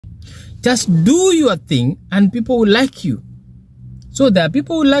Just do your thing and people will like you. So there are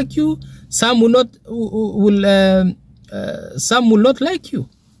people who like you, some will not like you.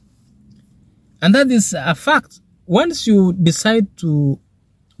 And that is a fact. Once you decide to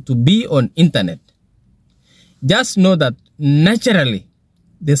be on internet, just know that naturally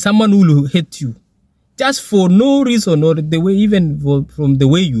there's someone who will hate you. Just for no reason, or the way, even from the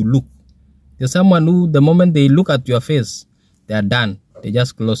way you look. There's someone who, the moment they look at your face, they are done. They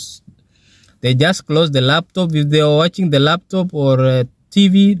just close the laptop. If they are watching the laptop or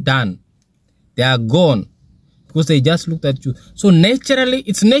TV, done. They are gone because they just looked at you. So naturally,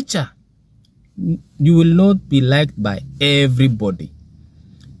 it's nature. You will not be liked by everybody.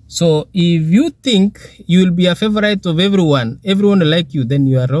 So if you think you will be a favorite of everyone will like you, then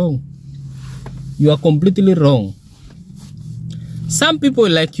you are wrong. You are completely wrong. Some people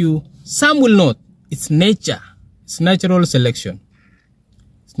like you, some will not. It's nature. It's natural selection.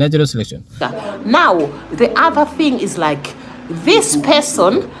 It's natural selection. Now, the other thing is like, this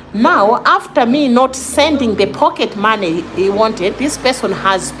person, now, after me not sending the pocket money he wanted, this person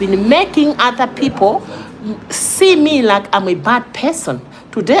has been making other people see me like I'm a bad person.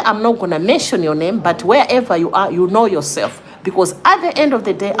 Today, I'm not going to mention your name, but wherever you are, you know yourself. Because at the end of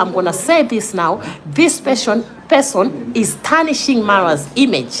the day, I'm going to say this now, this person is tarnishing Mara's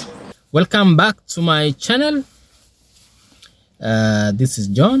image. Welcome back to my channel. This is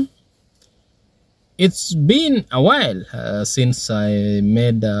John. It's been a while since I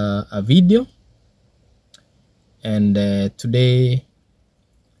made a video. And today,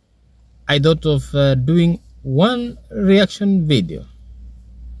 I thought of doing one reaction video.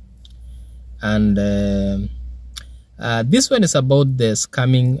 And this one is about the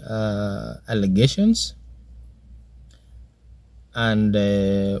scamming allegations, and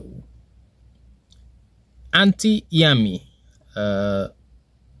Auntie Yami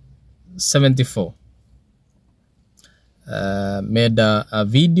 74 made a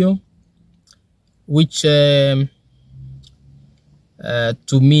video which to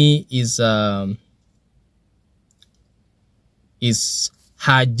me is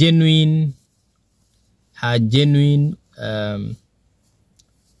her genuine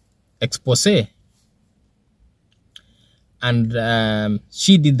expose, and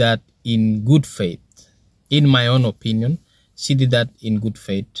she did that in good faith. In my own opinion, she did that in good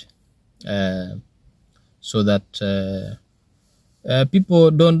faith, so that people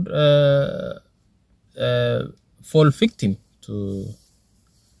don't fall victim to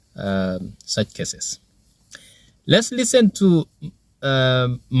such cases. Let's listen to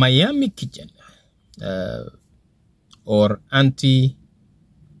Miami Kitchen, or Auntie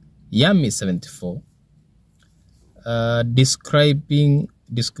Yami 74, describing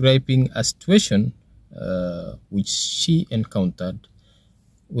a situation which she encountered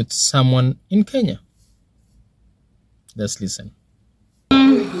with someone in Kenya. Let's listen.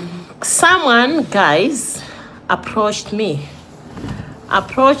 Someone, guys, approached me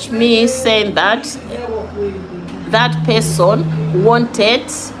saying that that person wanted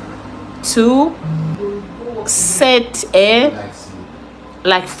to set a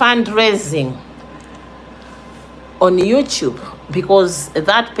fundraising on YouTube, because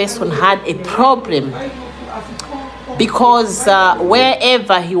that person had a problem, because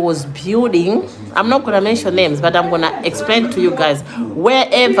wherever he was building, I'm not going to mention names, but I'm going to explain to you guys,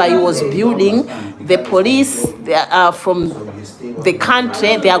 wherever he was building, the police from the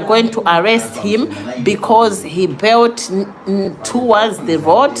country, they are going to arrest him because he built towards the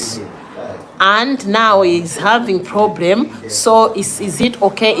road, and now he's having problem. So is it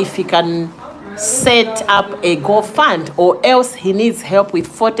okay if he can set up a GoFund, or else he needs help with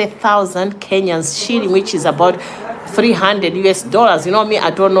 40,000 Kenyan shilling, which is about $300 US. You know me, I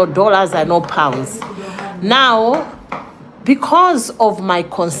don't know dollars, I know pounds. Now, because of my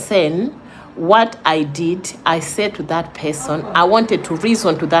concern, what I did, I said to that person, I wanted to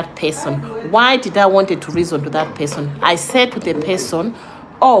reason to that person. Why did I want to reason to that person? I said to the person,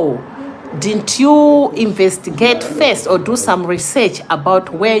 oh, didn't you investigate first or do some research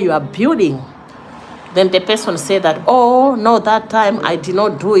about where you are building? Then the person said that, oh, no, that time I did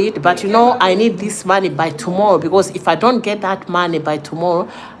not do it. But, you know, I need this money by tomorrow, because if I don't get that money by tomorrow,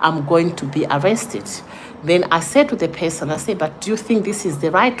 I'm going to be arrested. Then I said to the person, I said, but do you think this is the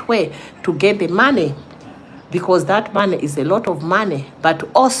right way to get the money? Because that money is a lot of money. But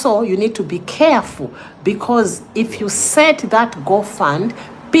also you need to be careful, because if you set that GoFund,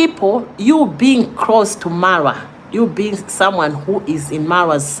 people, you being close to Mara, you being someone who is in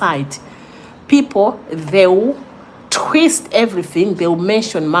Mara's side, people, they will twist everything. They will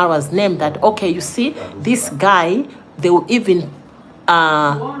mention Mara's name, that, okay, you see, this guy, they will even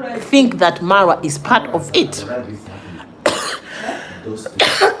think that Marwa is part of it.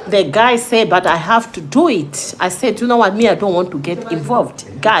 The guy said, but I have to do it. I said, you know what, me, I don't want to get involved.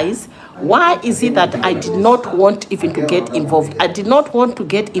 Guys, why is it that I did not want even to get involved? I did not want to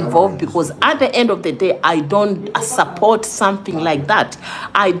get involved because at the end of the day, I don't support something like that.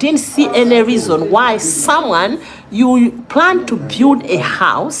 I didn't see any reason why someone, you plan to build a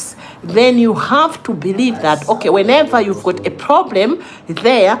house, then you have to believe that, okay, whenever you've got a problem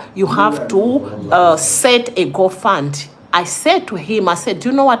there, you have to set a GoFund. I said to him, I said, do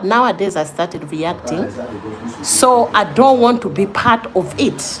you know what, nowadays I started reacting, so I don't want to be part of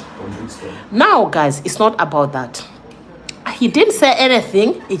it. Now, guys, it's not about that. He didn't say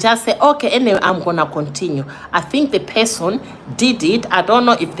anything. He just said, okay, anyway, I'm going to continue. I think the person did it. I don't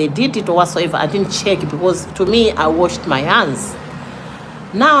know if they did it or whatsoever. I didn't check because to me, I washed my hands.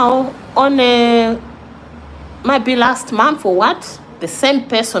 Now, on maybe last month or what, the same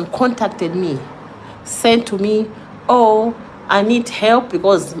person contacted me, said to me, oh, I need help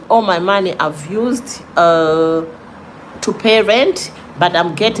because all my money I've used to pay rent, but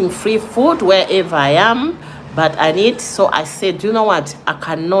I'm getting free food wherever I am, but I need, so I said, you know what, I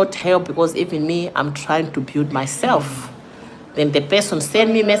cannot help because even me, I'm trying to build myself. Then the person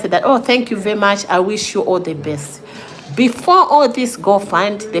sent me a message that, oh, thank you very much, I wish you all the best. Before all this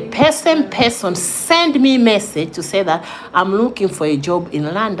GoFund, the person sent me a message to say that I'm looking for a job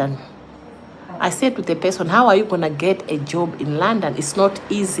in London. I said to the person, how are you going to get a job in London? It's not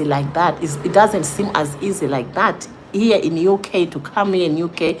easy like that. It doesn't seem as easy like that. Here in UK, to come here in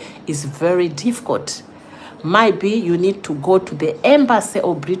UK is very difficult. Maybe you need to go to the embassy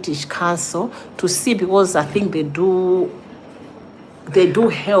or British Council to see, because I think they do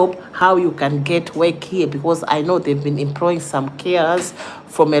help how you can get work here, because I know they've been employing some carers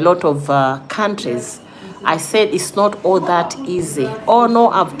from a lot of countries. I said it's not all that easy. Oh no,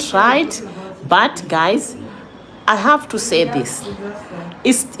 I've tried. But guys, I have to say this.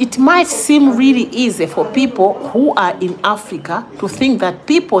 It might seem really easy for people who are in Africa to think that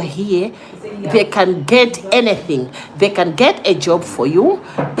people here, they can get anything. They can get a job for you.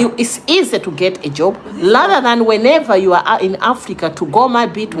 It's easy to get a job rather than whenever you are in Africa to go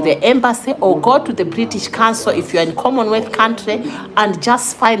maybe to the embassy or go to the British Council if you're in Commonwealth country and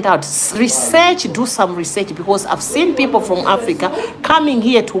just find out. Research, do some research, because I've seen people from Africa coming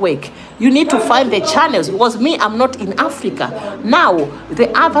here to work. You need to find the channels, because me, I'm not in Africa. Now, the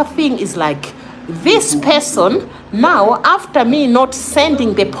other thing is like, this person, now, after me not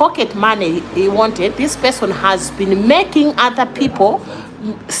sending the pocket money he wanted, this person has been making other people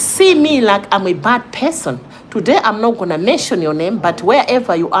see me like I'm a bad person. Today, I'm not going to mention your name, but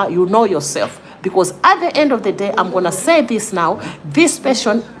wherever you are, you know yourself. Because at the end of the day, I'm going to say this now, this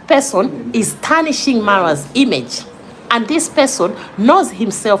person is tarnishing Marwa's image. And this person knows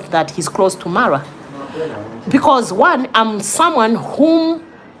himself that he's close to Marwa. Because one, I'm someone whom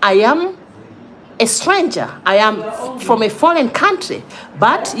I am a stranger. I am from a foreign country.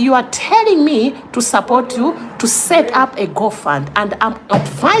 But you are telling me to support you to set up a GoFund. And I'm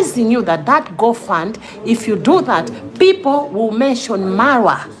advising you that that GoFund, if you do that, people will mention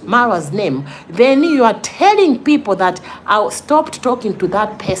Marwa's name. Then you are telling people that I stopped talking to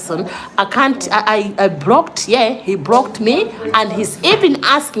that person. I blocked, yeah, he blocked me. And he's even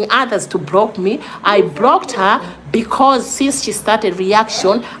asking others to block me. I blocked her because since she started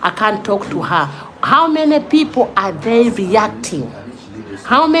reaction, I can't talk to her. How many people are they reacting?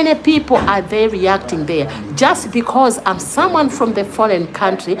 How many people are they reacting there? Just because I'm someone from the foreign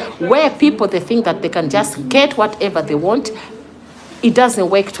country where people, they think that they can just get whatever they want, it doesn't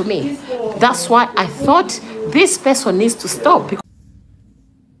work to me. That's why I thought this person needs to stop.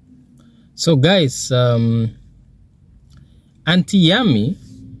 So guys, Auntie Yami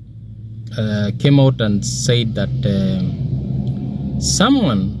came out and said that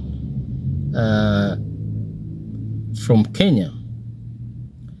someone from Kenya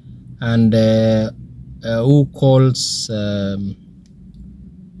and who calls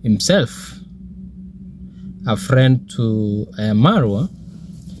himself a friend to Marwa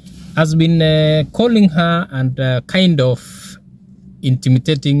has been calling her and kind of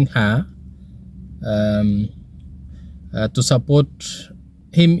intimidating her to support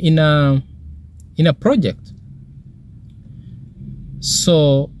him in a project.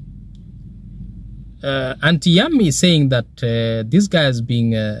 So Auntie Yami is saying that this guy has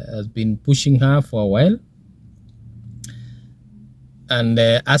been pushing her for a while and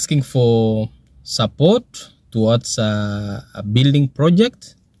asking for support towards a building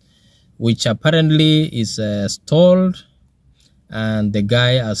project, which apparently is stalled, and the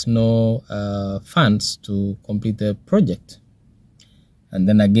guy has no funds to complete the project. And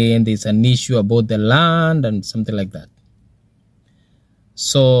then again, there's an issue about the land and something like that.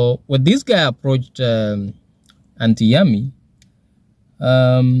 So when this guy approached Auntie Yami,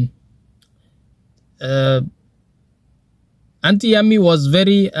 Auntie Yami was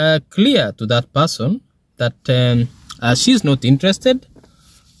very clear to that person that she's not interested,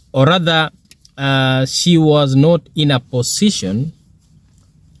 or rather, she was not in a position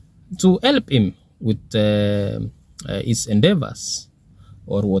to help him with his endeavors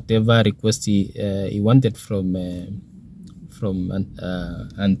or whatever request he wanted from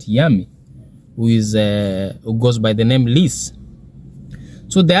Auntie Yami, who goes by the name Liz.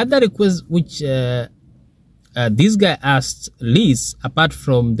 So the other request which this guy asked Liz, apart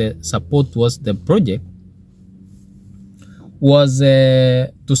from the support towards the project, was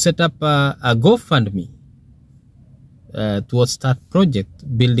to set up a GoFundMe towards that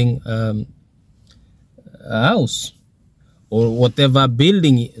project, building a house or whatever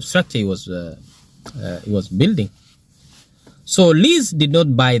building structure he was building. So Liz did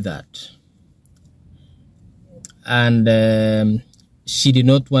not buy that, and she did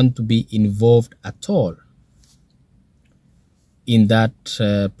not want to be involved at all in that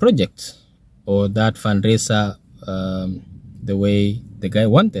project or that fundraiser the way the guy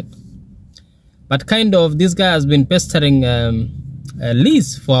wanted. But kind of this guy has been pestering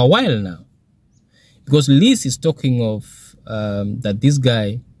Liz for a while now, because Liz is talking of that this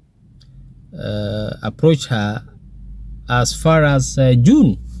guy approached her as far as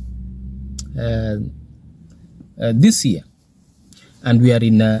June this year, and we are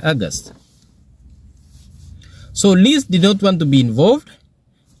in August. So Liz did not want to be involved,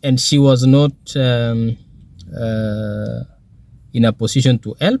 and she was not in a position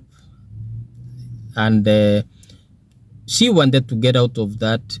to help, and she wanted to get out of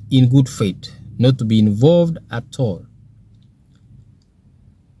that in good faith, not to be involved at all,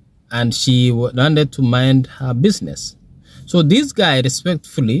 and she wanted to mind her business. So this guy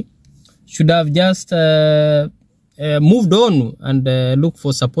respectfully should have just moved on and look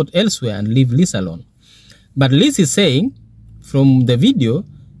for support elsewhere and leave Liz alone. But Liz is saying, from the video,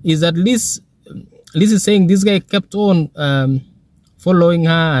 is that Liz is saying this guy kept on following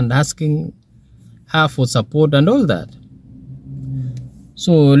her and asking her for support and all that.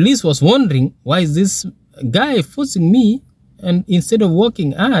 So Liz was wondering, why is this guy forcing me, and instead of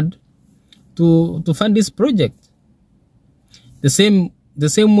working hard to fund this project? The same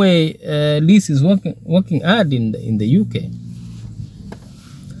way Liz is working hard in the UK.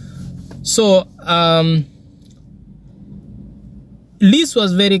 So Liz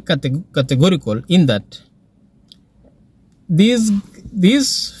was very categorical in that this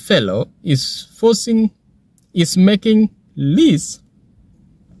fellow is making Liz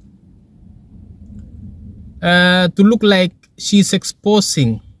to look like she's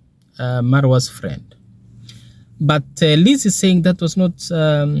exposing Marwa's friend. But Liz is saying that was not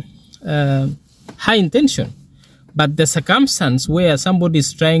high intention, but the circumstance where somebody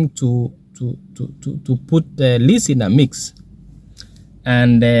is trying to put Liz in a mix,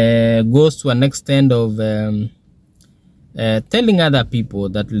 and goes to an extent of telling other people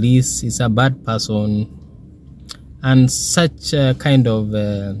that Liz is a bad person and such kind of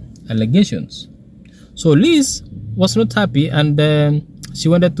allegations. So Liz was not happy, and she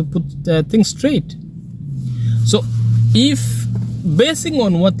wanted to put things straight. So if, basing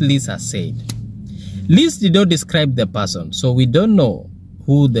on what Liz has said, Liz did not describe the person, so we don't know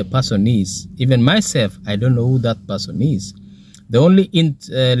who the person is. Even myself, I don't know who that person is. The only hint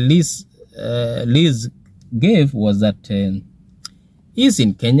Liz gave was that he's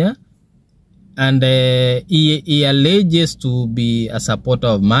in Kenya, and he alleges to be a supporter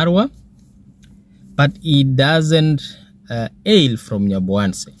of Marwa, but he doesn't hail from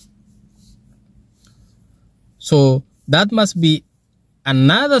Nyabohanse. So that must be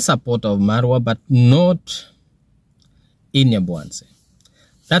another supporter of Marwa, but not in Nyabohanse.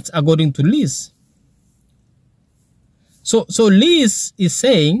 That's according to Liz. So Liz is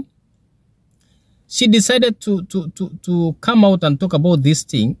saying she decided to come out and talk about this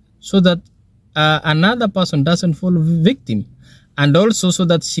thing so that another person doesn't fall victim, and also so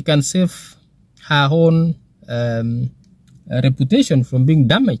that she can save her own reputation from being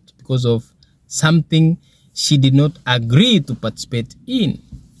damaged because of something she did not agree to participate in.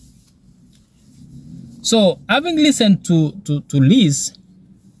 So having listened to Liz,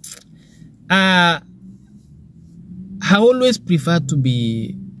 I always prefer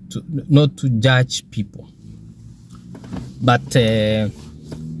not to judge people. But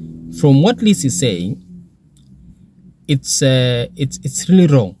from what Liz is saying, it's really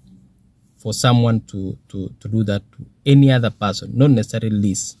wrong. for someone to do that to any other person, not necessarily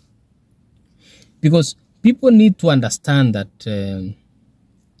Liz. Because people need to understand that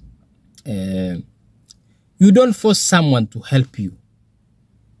you don't force someone to help you.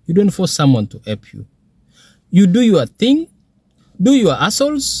 You don't force someone to help you. You do your thing, do your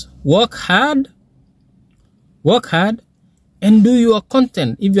hustles, work hard, and do your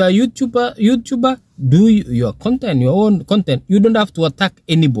content. If you are a YouTuber, do your content, your own content. You don't have to attack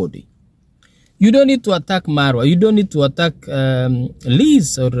anybody. You don't need to attack Marwa. You don't need to attack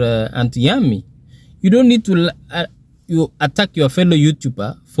Liz or Auntie Yami. You don't need to you attack your fellow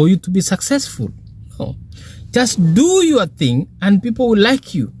YouTuber for you to be successful. No. Just do your thing and people will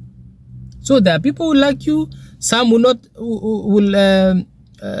like you. So there are people who like you, some will not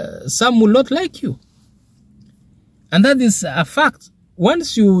some will not like you. And that is a fact.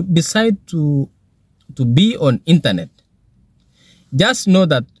 Once you decide to be on internet, just know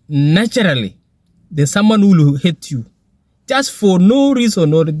that naturally there's someone who will hate you. Just for no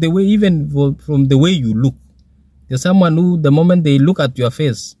reason, or the way, even from the way you look. There's someone who, the moment they look at your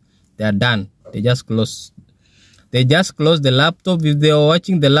face, they are done. They just close. They just close the laptop. If they are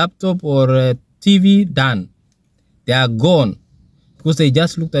watching the laptop or TV, done. They are gone because they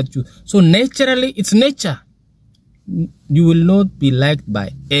just looked at you. So naturally, it's nature. You will not be liked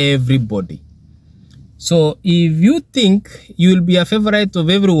by everybody. So if you think you will be a favorite of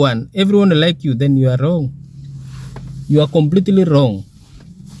everyone will like you, then you are wrong. You are completely wrong.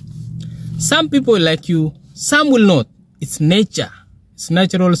 Some people will like you, some will not. It's nature. It's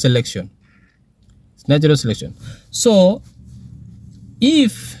natural selection. It's natural selection. So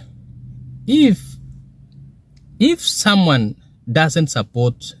if someone doesn't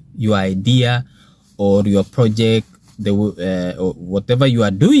support your idea or your project, or whatever you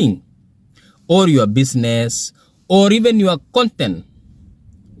are doing, or your business, or even your content,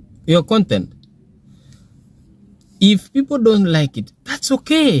 if people don't like it, that's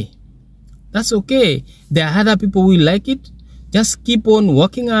okay. That's okay. There are other people who will like it. Just keep on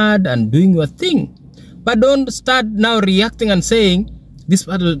working hard and doing your thing. But don't start now reacting and saying, this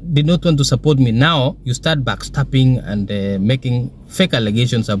person did not want to support me. Now you start backstabbing and making fake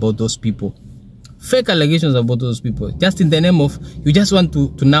allegations about those people. Fake allegations about those people. Just in the name of, you just want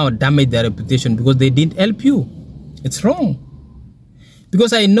to now damage their reputation because they didn't help you. It's wrong.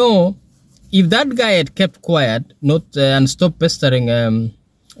 Because I know if that guy had kept quiet and stopped pestering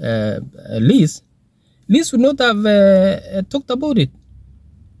Liz would not have talked about it.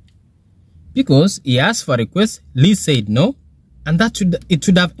 Because he asked for a request, Liz said no, and it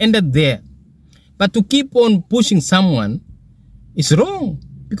should have ended there. But to keep on pushing someone is wrong.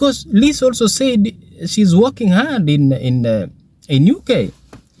 Because Liz also said she's working hard in UK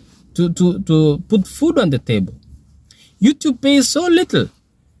to put food on the table. YouTube pays so little.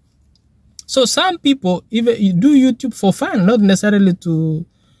 So some people even do YouTube for fun, not necessarily to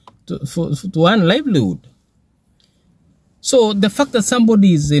earn livelihood. So the fact that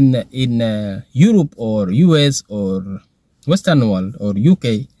somebody is in Europe or US or Western world or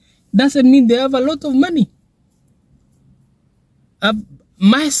UK doesn't mean they have a lot of money.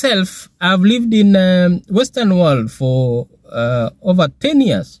 Myself, I've lived in Western world for over 10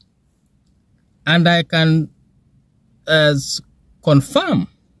 years, and I can confirm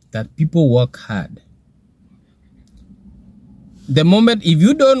that people work hard. The moment, if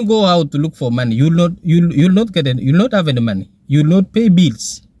you don't go out to look for money, you'll not have any money. You'll not pay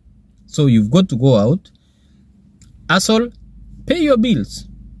bills. So you've got to go out, hustle, pay your bills.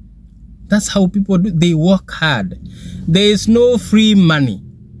 That's how people do. They work hard. There is no free money.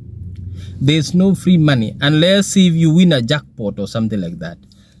 There is no free money unless if you win a jackpot or something like that.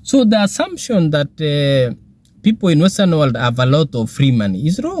 So the assumption that people in Western world have a lot of free money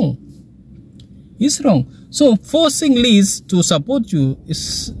is wrong. It's wrong. So forcing Liz to support you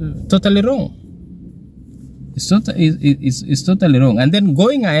is totally wrong. It's totally wrong. And then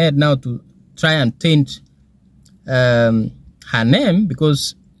going ahead now to try and taint her name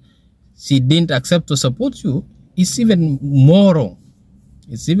because she didn't accept to support you is even more wrong.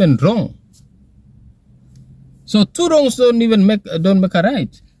 It's even wrong. So two wrongs don't make a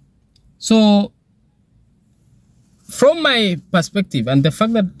right. So from my perspective and the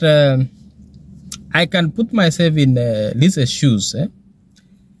fact that I can put myself in Liz's shoes, is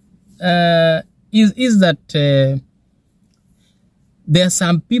that there are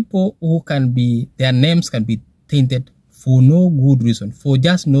some people who can be, their names can be tainted for no good reason, for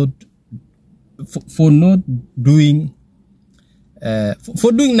just not, for not doing,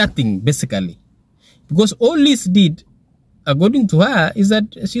 for doing nothing basically. Because all Liz did, according to her, is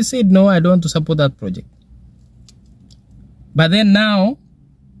that she said, no, I don't want to support that project. But then now,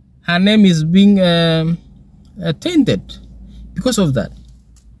 her name is being tainted because of that.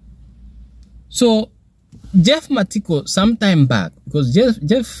 So Jeff Matiko, sometime back, because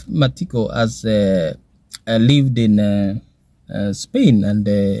Jeff Matiko has lived in Spain, and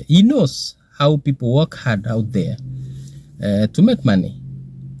he knows how people work hard out there to make money.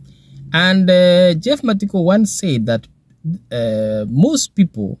 And Jeff Matiko once said that most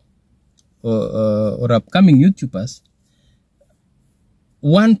people or upcoming YouTubers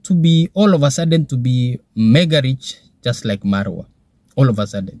want to be all of a sudden to be mega rich, just like Marwa. All of a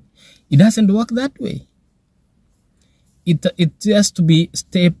sudden, it doesn't work that way. It has to be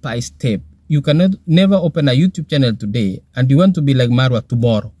step by step. You cannot never open a YouTube channel today and you want to be like Marwa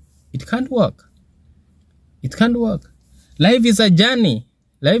tomorrow. It can't work. It can't work. Life is a journey.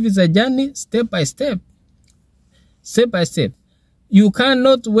 Life is a journey, step by step. Step by step. You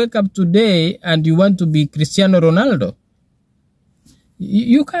cannot wake up today and you want to be Cristiano Ronaldo.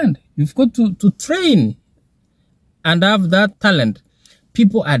 You can't. You've got to train and have that talent.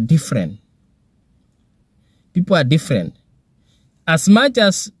 People are different. People are different. As much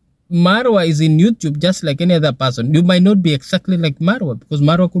as Marwa is in YouTube just like any other person, you might not be exactly like Marwa, because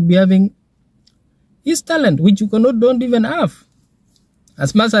Marwa could be having his talent, which you don't even have.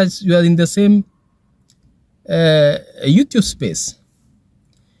 As much as you are in the same YouTube space.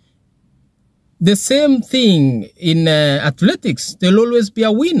 The same thing in athletics. There'll always be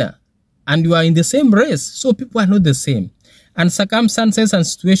a winner, and you are in the same race. So people are not the same. And circumstances and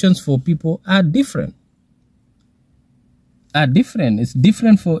situations for people are different. It's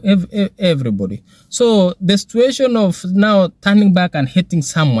different for everybody. So the situation of now turning back and hating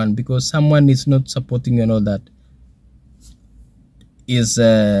someone because someone is not supporting you and all that is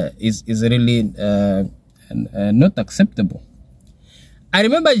really not acceptable. I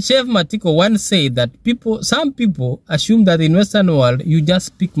remember Jeff Matiko once said that some people assume that in Western world you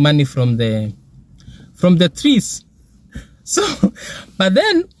just pick money from the trees. So, but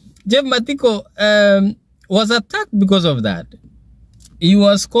then Jeff Matiko was attacked because of that. He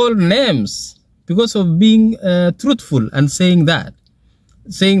was called names because of being truthful and saying that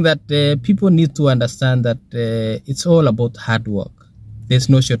people need to understand that it's all about hard work. There's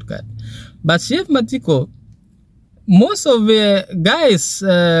no shortcut. But Jeff Matiko, most of the guys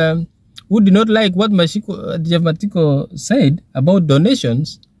who did not like what Jeff Matiko said about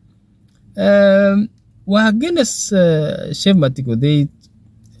donations were against Jeff Matiko. They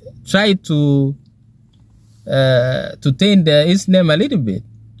tried to taint his name a little bit.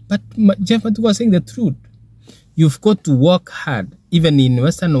 But Jeff Matiko was saying the truth. You've got to work hard. Even in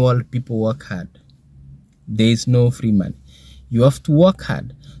Western world, people work hard. There is no free money. You have to work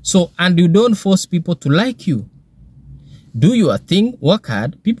hard. So, and you don't force people to like you. Do your thing, work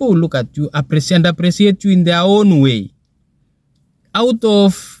hard. People will look at you, appreciate you in their own way. Out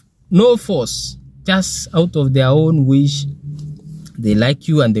of no force, just out of their own wish. They like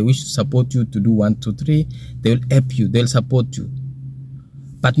you and they wish to support you to do 1, 2, 3. They will help you, they'll support you.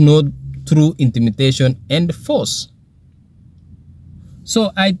 But not through intimidation and force.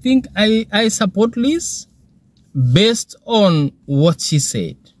 So I think I support Liz based on what she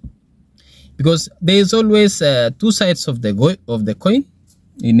said. Because there is always two sides of the coin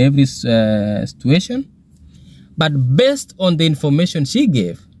in every situation. But based on the information she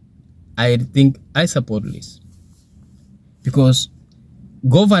gave, I think I support Liz. Because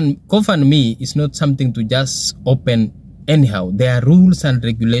GoFundMe is not something to just open anyhow. There are rules and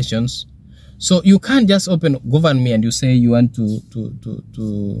regulations. So you can't just open GoFundMe and you say you want to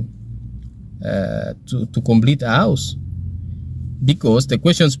complete a house. Because the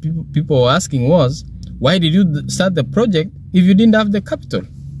questions people were asking was, why did you start the project if you didn't have the capital?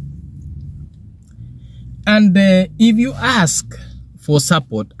 And if you ask for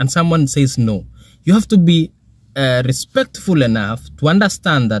support and someone says no, you have to be respectful enough to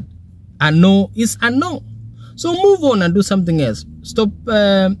understand that a no is a no. So move on and do something else. Stop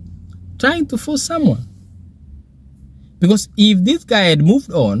trying to force someone. Because if this guy had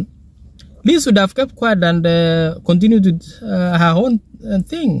moved on, Liz would have kept quiet and continued with her own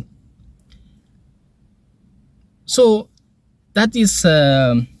thing. So that is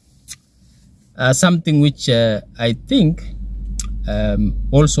something which I think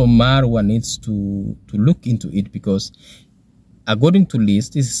also Marwa needs to look into it, because according to Liz,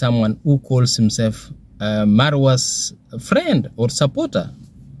 this is someone who calls himself Marwa's friend or supporter.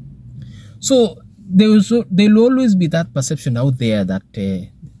 So there will always be that perception out there that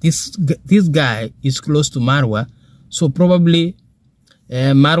this guy is close to Marwa, so probably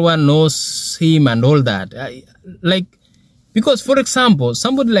Marwa knows him and all that. Because for example,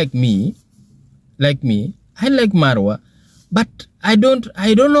 somebody like me, I like Marwa, but I don't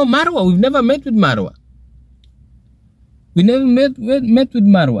know Marwa. We've never met with Marwa. We never met with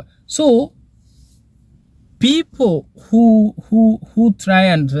Marwa. So people who try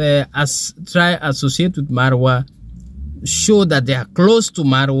and associate with Marwa, show that they are close to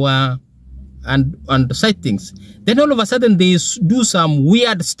Marwa and such things. Then all of a sudden they do some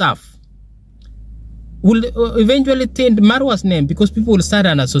weird stuff. Will eventually taint Marwa's name, because people will start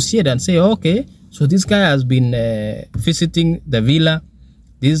and associate and say, okay, so this guy has been visiting the villa.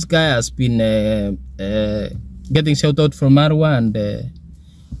 This guy has been getting shout out from Marwa, and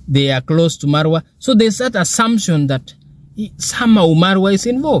they are close to Marwa. So there's that assumption that somehow Marwa is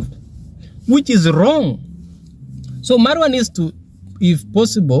involved, which is wrong. So Marwa needs to, if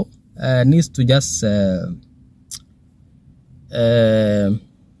possible, needs to just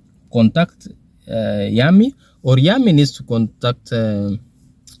contact Yami, or Yami needs to contact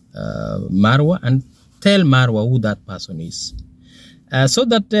Marwa and tell Marwa who that person is, so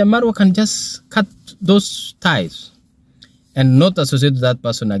that Marwa can just cut those ties and not associate with that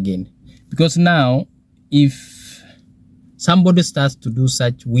person again. Because now, if somebody starts to do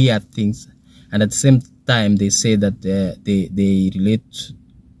such weird things, and at the same time they say that they relate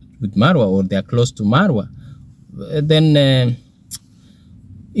with Marwa, or they are close to Marwa, then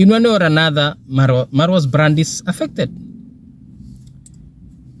in one way or another, Marwa's brand is affected.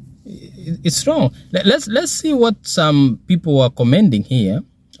 It's wrong. Let's see what some people are commenting here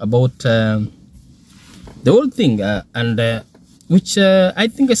about the whole thing, and which I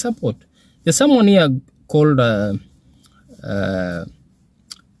think I support. There's someone here called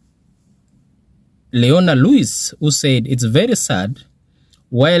Leona Lewis, who said it's very sad.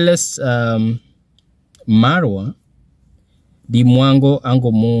 Wireless Marwa, the Mwango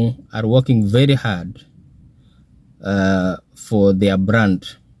Angomu are working very hard for their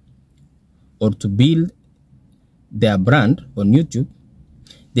brand, or to build their brand on YouTube.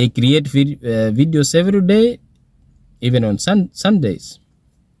 They create videos every day, even on Sundays.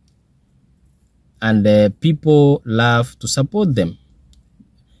 And people love to support them.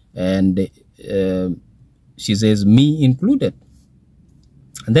 And she says, me included.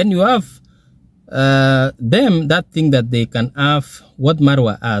 And then you have them that think that they can have what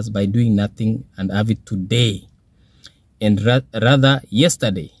Marwa has by doing nothing and have it today, and rather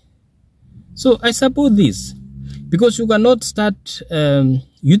yesterday. So I support this, because you cannot start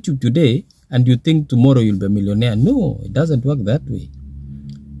YouTube today and you think tomorrow you'll be a millionaire. No, it doesn't work that way.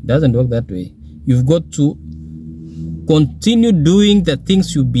 It doesn't work that way. You've got to continue doing the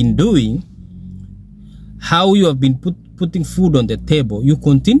things you've been doing. How you have been putting food on the table, you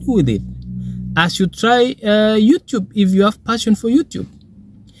continue with it. As you try YouTube, if you have passion for YouTube.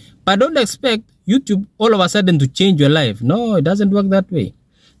 But don't expect YouTube all of a sudden to change your life. No, it doesn't work that way.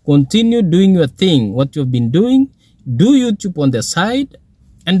 Continue doing your thing, what you've been doing. Do YouTube on the side,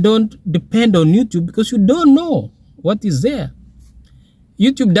 and don't depend on YouTube, because you don't know what is there.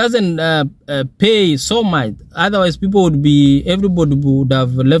 YouTube doesn't pay so much. Otherwise, everybody would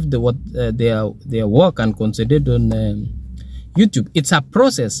have left their work and concentrated on YouTube. It's a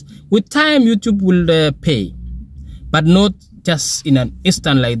process. With time, YouTube will pay, but not just in an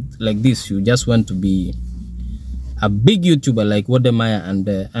instant like this. You just want to be a big YouTuber like Wodemaya and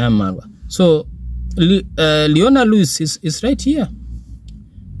Marwa. So Leona Lewis is right here.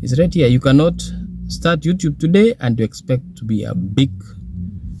 It's right here. You cannot start YouTube today and you expect to be a big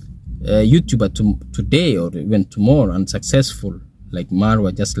YouTuber today or even tomorrow and successful like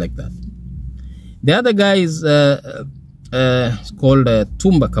Marwa, just like that. The other guy is called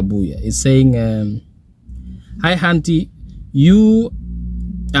Tumba Kabuya. Is saying, hi Hanti, you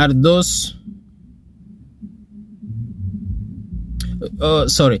are those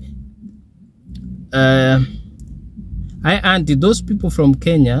sorry, hi Auntie, those people from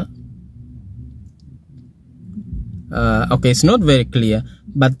Kenya. Okay, it's not very clear,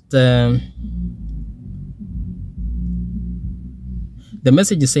 but the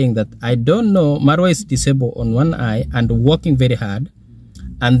message is saying that I don't know, Marwa is disabled on one eye and working very hard,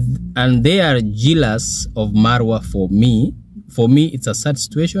 and they are jealous of Marwa for me. For me, it's a sad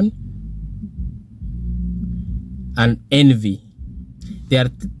situation and envy. They are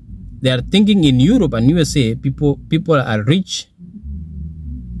thinking in Europe and USA, people are rich.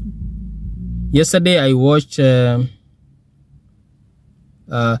 Yesterday I watched. Okay,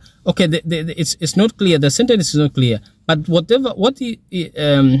 it's not clear. The sentence is not clear. But what he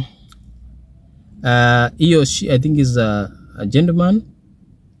or she, I think is a gentleman,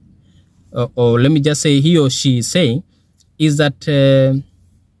 or let me just say he or she is saying, is that there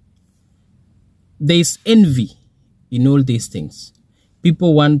is envy in all these things.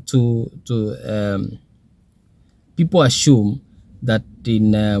 People want to people assume that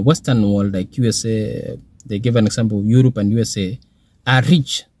in Western world, like USA, they give an example of Europe and USA, are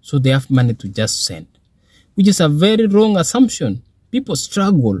rich, so they have money to just send, which is a very wrong assumption. People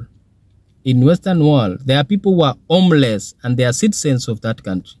struggle in Western world. There are people who are homeless and they are citizens of that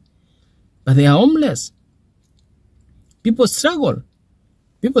country, but they are homeless. People struggle.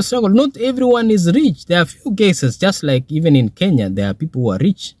 People struggle. Not everyone is rich. There are few cases, just like even in Kenya, there are people who are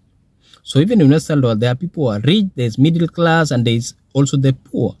rich. So even in Western world, there are people who are rich, there's middle class, and there's also the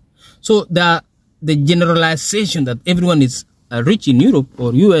poor. So the generalization that everyone is rich in Europe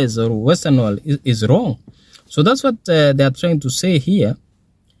or US or Western world is wrong. So that's what they are trying to say here,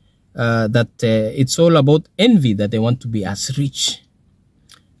 that it's all about envy, that they want to be as rich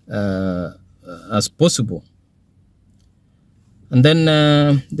as possible. And then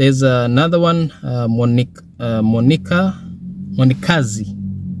there's another one, Monikazi.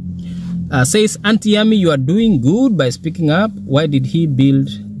 Says, Auntie Yami, you are doing good by speaking up. Why did he build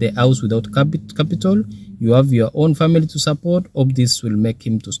the house without capital? You have your own family to support. Hope this will make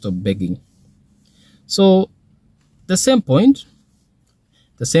him to stop begging. So the same point,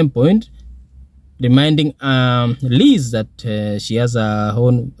 reminding Liz that she has her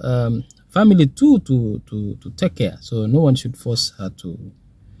own family too to take care. So no one should force her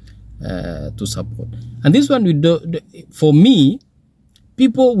to support. And this one, we do, for me,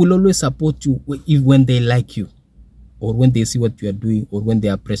 people will always support you when they like you, or when they see what you are doing, or when they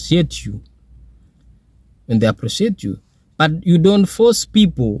appreciate you. When they appreciate you, but you don't force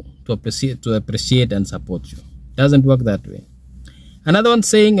people to appreciate and support you. It doesn't work that way. Another one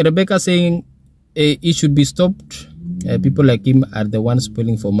saying, Rebecca saying, it should be stopped. People like him are the ones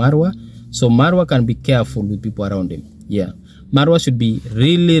spoiling for Marwa, so Marwa can be careful with people around him. Yeah, Marwa should be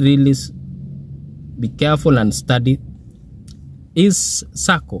really be careful and study his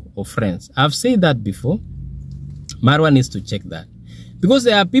circle of friends. I've said that before. Marwa needs to check that, because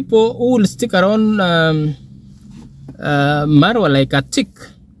there are people who will stick around Marwa like a tick,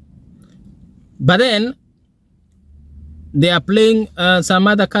 but then they are playing some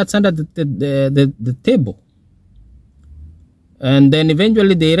other cards under the table, and then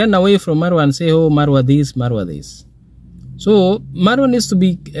eventually they run away from Marwa and say, oh, Marwa this, Marwa this. So Marwa needs to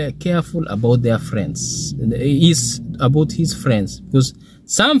be careful about their friends, about his friends, because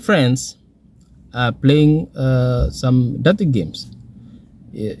some friends are playing some dirty games.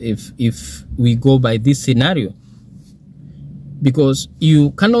 If we go by this scenario, because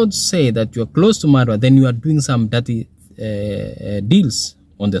you cannot say that you are close to Marwa, then you are doing some dirty deals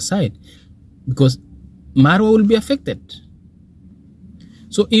on the side, because Marwa will be affected.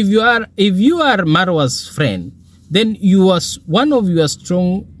 So if you are Marwa's friend, then one of your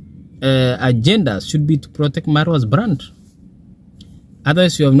strong agendas should be to protect Marwa's brand.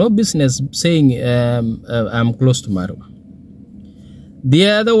 Otherwise, you have no business saying I'm close to Marwa. The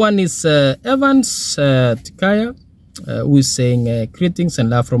other one is Evans Tikaya, who is saying greetings and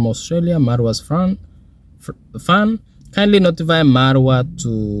love from Australia. Marwa's fan. Kindly notify Marwa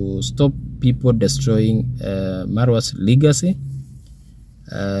to stop people destroying Marwa's legacy.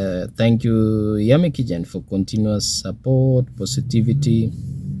 Thank you, Yami Kijan, for continuous support, positivity,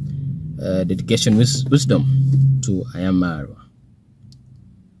 dedication, wisdom to I Am Marwa.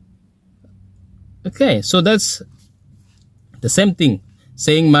 Okay, so that's the same thing,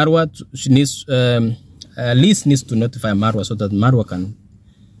 saying Marwa needs, Liz needs to notify Marwa so that Marwa can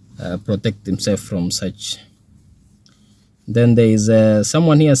protect himself from such. Then there is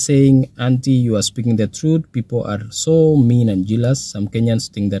someone here saying, Auntie, you are speaking the truth. People are so mean and jealous. Some Kenyans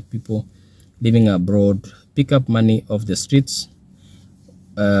think that people living abroad pick up money off the streets.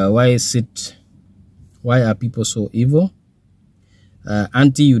 Why are people so evil?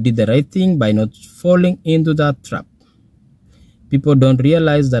 Auntie, you did the right thing by not falling into that trap. People don't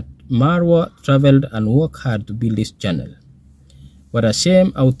realize that Marwa traveled and worked hard to build this channel. What a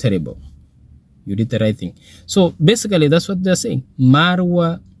shame, how terrible. You did the right thing. So basically, that's what they're saying.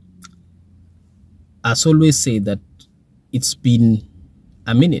 Marwa has always said that it's been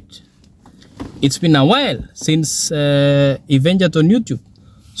a minute. It's been a while since he ventured on YouTube.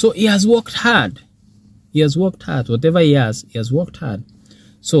 So he has worked hard. He has worked hard. Whatever he has worked hard.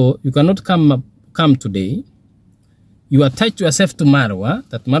 So you cannot come today. You attach yourself to Marwa,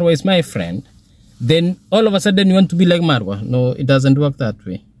 that Marwa is my friend. Then all of a sudden you want to be like Marwa. No, it doesn't work that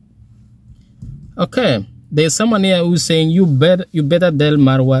way. Okay, there's someone here who's saying you better tell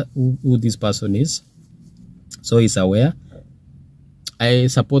Marwa who this person is, so he's aware. I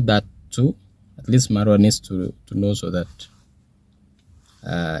support that too. At least Marwa needs to know, so that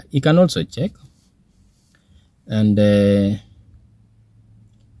he can also check. And the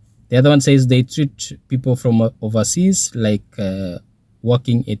The other one says they treat people from overseas like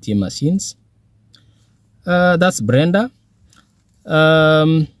working ATM machines. That's Brenda.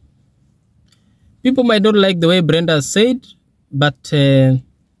 People might not like the way Brenda said, but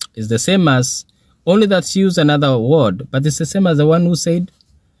it's the same as, only that she used another word, but it's the same as the one who said,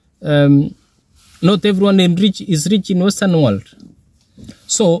 not everyone is rich in Western world.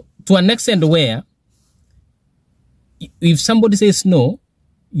 So to an extent where, if somebody says no,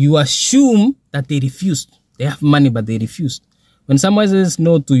 you assume that they refused. They have money, but they refused. When someone says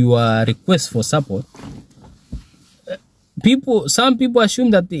no to your request for support, some people assume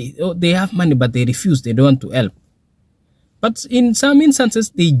that they have money, but they refuse. They don't want to help. But in some instances,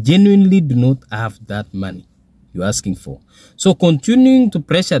 they genuinely do not have that money you're asking for. So continuing to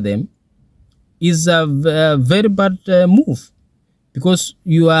pressure them is a very bad move, because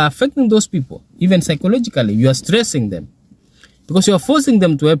you are affecting those people, even psychologically. You are stressing them, because you are forcing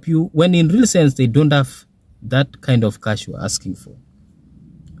them to help you when in real sense they don't have that kind of cash you are asking for.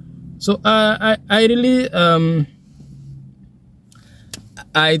 So I really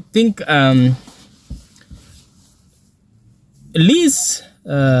I think Liz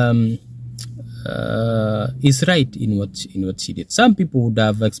is right in what she did. Some people would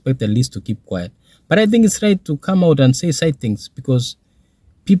have expected Liz to keep quiet, but I think it's right to come out and say side things, because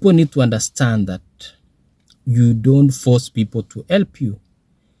people need to understand that you don't force people to help you.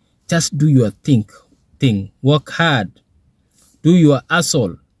 Just do your thing, work hard, do your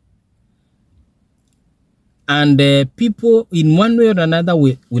hustle, and people in one way or another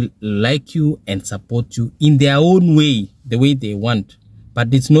will like you and support you in their own way, the way they want.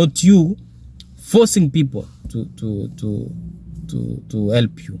 But it's not you forcing people to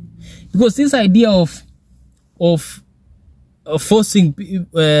help you, because this idea of forcing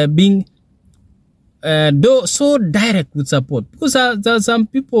being so direct with support, because there are some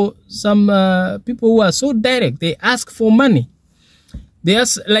people who are so direct. They ask for money. They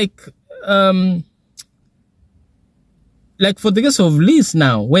ask like for the case of Liz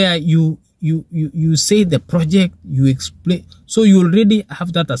now, where you say the project, you explain, so you already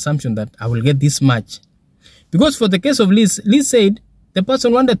have that assumption that I will get this much. Because for the case of Liz said the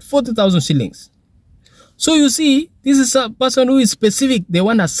person wanted 40,000 shillings. So you see, this is a person who is specific. They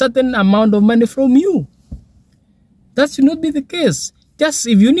want a certain amount of money from you. That should not be the case. Just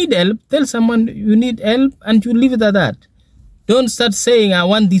if you need help, tell someone you need help and you leave it at that. Don't start saying, I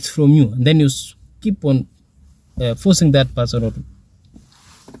want this from you, and then you keep on forcing that person, or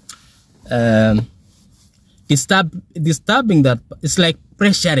disturbing that. It's like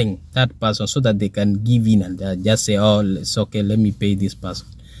pressuring that person so that they can give in and just say, oh, it's okay, let me pay this person.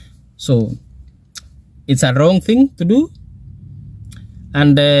 So it's a wrong thing to do.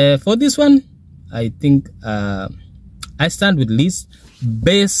 And for this one, I think I stand with Liz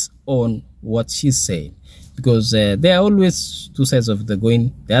based on what she said, because there are always two sides of the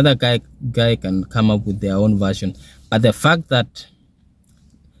coin. The other guy can come up with their own version, but the fact that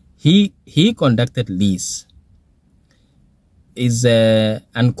he conducted Liz is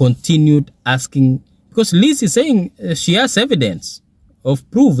and continued asking, because Liz is saying she has evidence of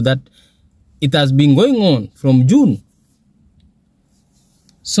proof that it has been going on from June.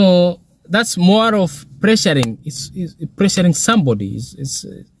 So that's more of pressuring. It's pressuring somebody.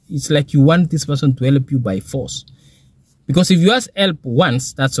 It's like you want this person to help you by force. Because if you ask help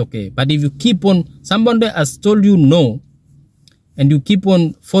once, that's okay. But if you keep on, somebody has told you no, and you keep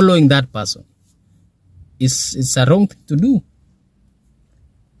on following that person, it's a wrong thing to do.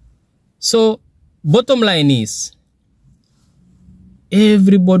 So bottom line is,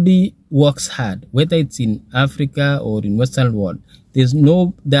 everybody works hard, whether it's in Africa or in Western world.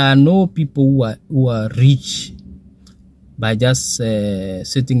 There are no people who are rich by just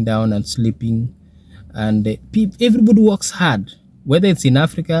sitting down and sleeping. And everybody works hard, whether it's in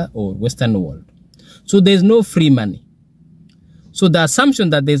Africa or Western world. So there's no free money. So the assumption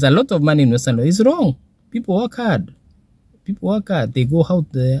that there's a lot of money in Western world is wrong. People work hard. People work hard. They go out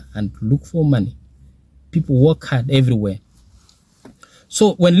there and look for money. People work hard everywhere.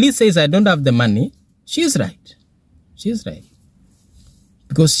 So when Liz says, I don't have the money, she's right. She's right.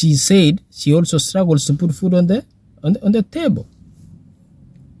 Because she said she also struggles to put food on the table.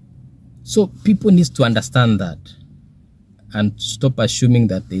 So people need to understand that and stop assuming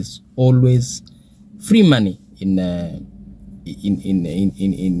that there's always free money in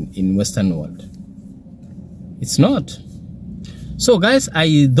Western world. It's not. So guys,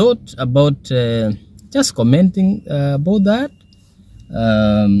 I thought about just commenting about that.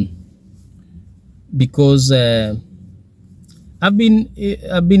 Because I've been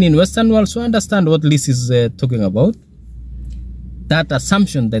in Western world, so I understand what Liz is talking about. that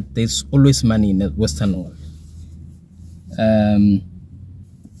assumption that there's always money in the Western world.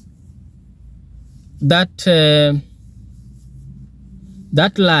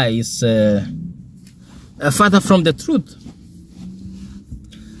 That lie is further from the truth.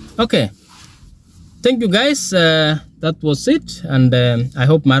 Okay, thank you guys. That was it, and I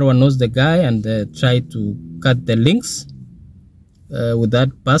hope Marwa knows the guy and try to cut the links with that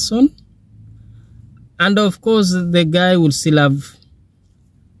person. And of course, the guy will still have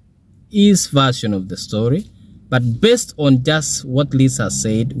his version of the story, but based on just what Lisa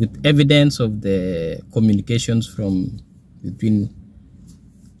said, with evidence of the communications from between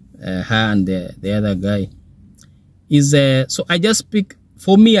her and the other guy, is so I just pick,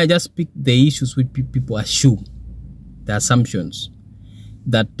 for me, I just pick the issues which people assume, the assumptions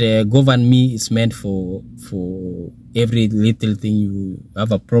that GovernMe is meant for every little thing. You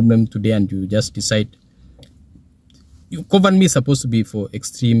have a problem today and you just decide. GovernMe is supposed to be for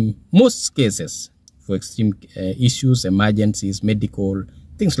extreme, most cases, for extreme issues, emergencies, medical,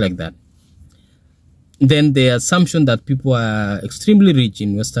 things like that. Then the assumption that people are extremely rich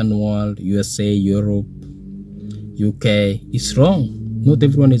in Western world, USA, Europe, UK, is wrong. Not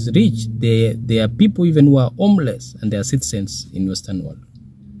everyone is rich. There are people even who are homeless and they are citizens in Western world.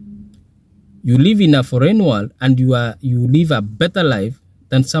 You live in a foreign world and you live a better life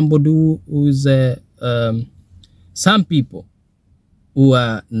than somebody who is some people who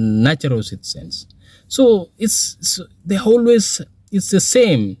are natural citizens. So it's the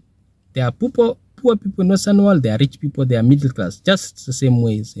same. There are poor people in Western world, there are rich people, there are middle class, just the same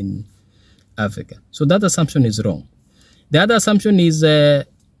ways in Africa. So that assumption is wrong. The other assumption is that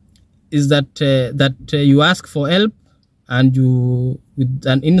you ask for help and you, with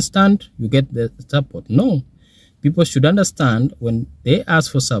an instant, you get the support. No, people should understand when they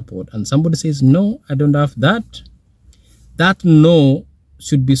ask for support and somebody says, no, I don't have that. That no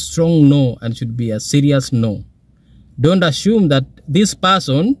should be strong no and should be a serious no. Don't assume that this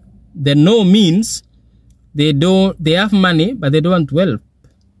person, the no means they have money but they don't want to help.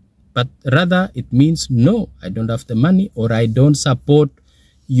 But rather it means no, I don't have the money, or I don't support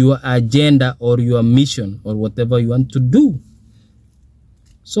your agenda or your mission or whatever you want to do.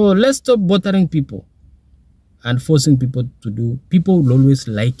 So let's stop bothering people and forcing people to do. People will always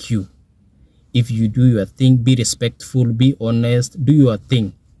like you if you do your thing. Be respectful, be honest, do your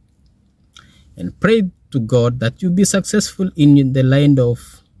thing, and pray to God that you be successful in the line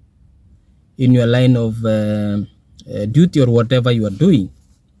of, in your line of duty or whatever you are doing.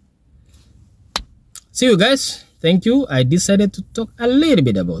 See you guys. Thank you. I decided to talk a little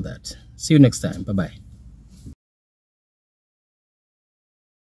bit about that. See you next time. Bye-bye.